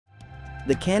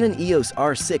The Canon EOS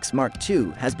R6 Mark II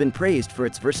has been praised for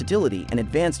its versatility and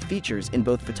advanced features in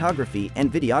both photography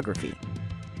and videography.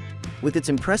 With its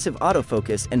impressive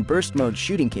autofocus and burst mode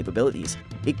shooting capabilities,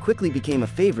 it quickly became a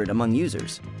favorite among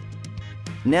users.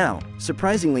 Now,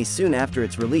 surprisingly soon after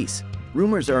its release,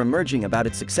 rumors are emerging about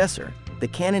its successor, the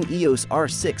Canon EOS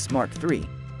R6 Mark III.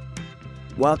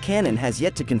 While Canon has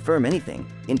yet to confirm anything,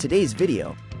 in today's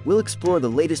video, we'll explore the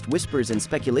latest whispers and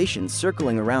speculations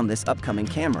circling around this upcoming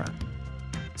camera.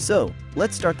 So,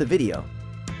 let's start the video.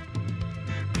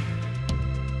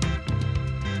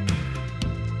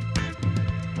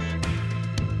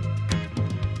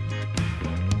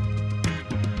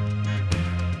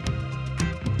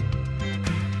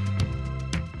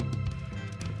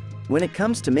 When it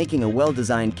comes to making a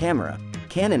well-designed camera,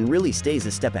 Canon really stays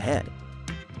a step ahead.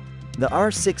 The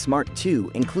R6 Mark II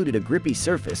included a grippy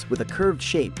surface with a curved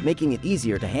shape, making it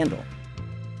easier to handle.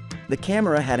 The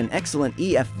camera had an excellent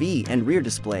EFV and rear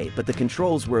display, but the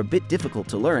controls were a bit difficult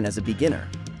to learn as a beginner.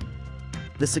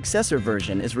 The successor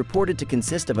version is reported to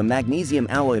consist of a magnesium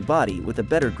alloy body with a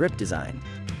better grip design.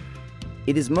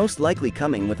 It is most likely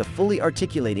coming with a fully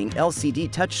articulating LCD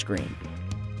touchscreen.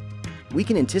 We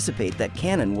can anticipate that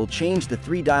Canon will change the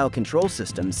 3-dial control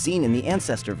system seen in the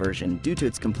ancestor version due to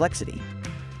its complexity.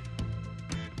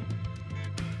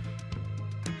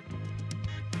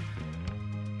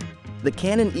 The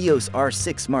Canon EOS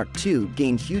R6 Mark II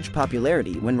gained huge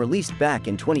popularity when released back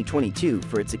in 2022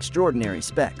 for its extraordinary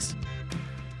specs.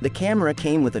 The camera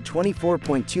came with a 24.2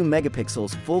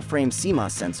 megapixels full-frame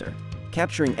CMOS sensor,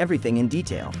 capturing everything in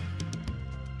detail.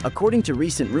 According to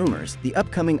recent rumors, the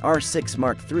upcoming R6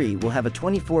 Mark III will have a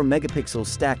 24 megapixel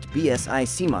stacked BSI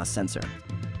CMOS sensor.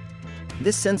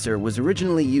 This sensor was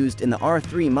originally used in the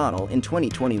R3 model in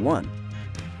 2021.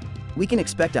 We can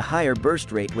expect a higher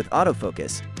burst rate with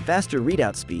autofocus, faster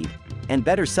readout speed, and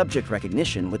better subject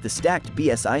recognition with the stacked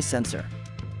BSI sensor.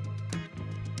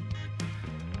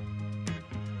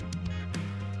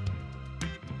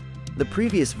 The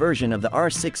previous version of the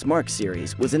R6 Mark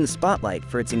series was in the spotlight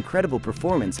for its incredible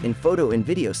performance in photo and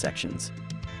video sections.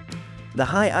 The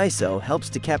high ISO helps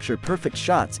to capture perfect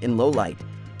shots in low light.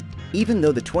 Even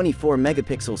though the 24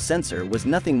 megapixel sensor was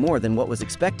nothing more than what was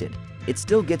expected, it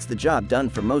still gets the job done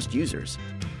for most users.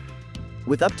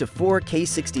 With up to 4K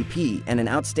 60p and an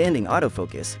outstanding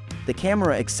autofocus, the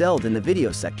camera excelled in the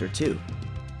video sector too.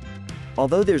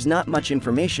 Although there's not much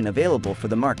information available for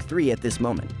the Mark III at this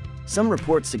moment, some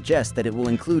reports suggest that it will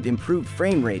include improved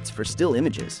frame rates for still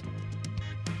images.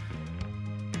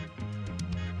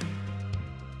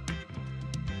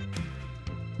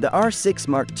 The R6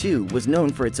 Mark II was known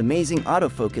for its amazing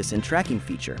autofocus and tracking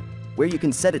feature, where you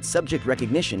can set its subject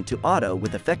recognition to auto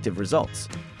with effective results.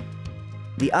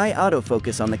 The eye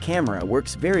autofocus on the camera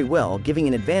works very well, giving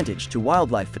an advantage to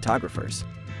wildlife photographers.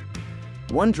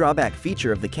 One drawback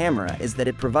feature of the camera is that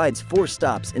it provides 4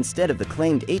 stops instead of the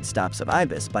claimed 8 stops of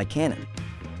IBIS by Canon.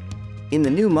 In the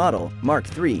new model, Mark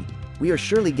III, we are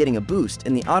surely getting a boost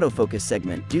in the autofocus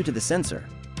segment due to the sensor.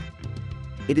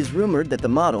 It is rumored that the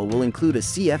model will include a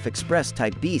CF Express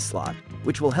Type B slot,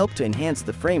 which will help to enhance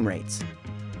the frame rates.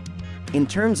 In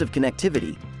terms of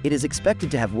connectivity, it is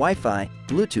expected to have Wi-Fi,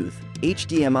 Bluetooth,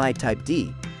 HDMI Type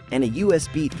D, and a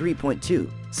USB 3.2,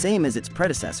 same as its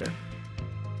predecessor.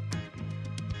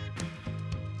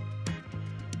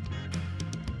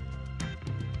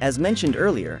 As mentioned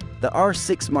earlier, the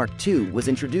R6 Mark II was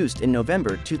introduced in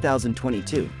November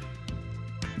 2022.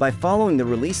 By following the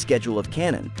release schedule of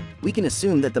Canon, we can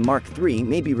assume that the Mark III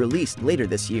may be released later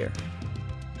this year.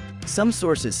 Some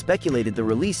sources speculated the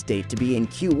release date to be in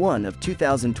Q1 of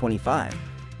 2025.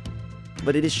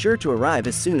 But it is sure to arrive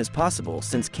as soon as possible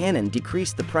since Canon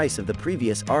decreased the price of the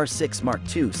previous R6 Mark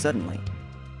II suddenly.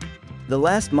 The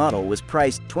last model was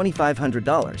priced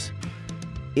 $2,500.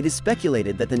 It is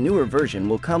speculated that the newer version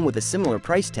will come with a similar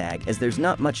price tag as there's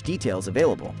not much details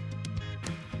available.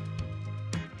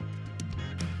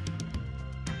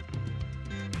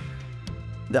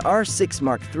 The R6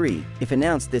 Mark III, if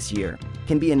announced this year,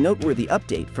 can be a noteworthy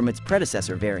update from its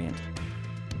predecessor variant.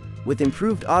 With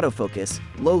improved autofocus,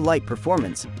 low light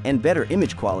performance, and better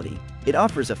image quality, it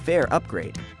offers a fair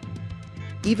upgrade.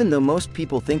 Even though most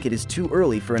people think it is too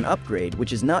early for an upgrade,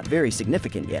 which is not very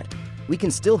significant yet, we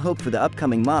can still hope for the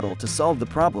upcoming model to solve the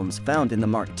problems found in the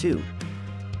Mark II.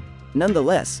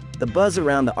 Nonetheless, the buzz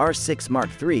around the R6 Mark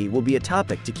III will be a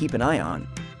topic to keep an eye on.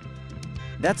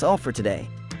 That's all for today.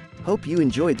 Hope you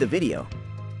enjoyed the video.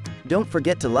 Don't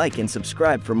forget to like and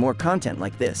subscribe for more content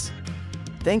like this.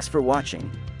 Thanks for watching.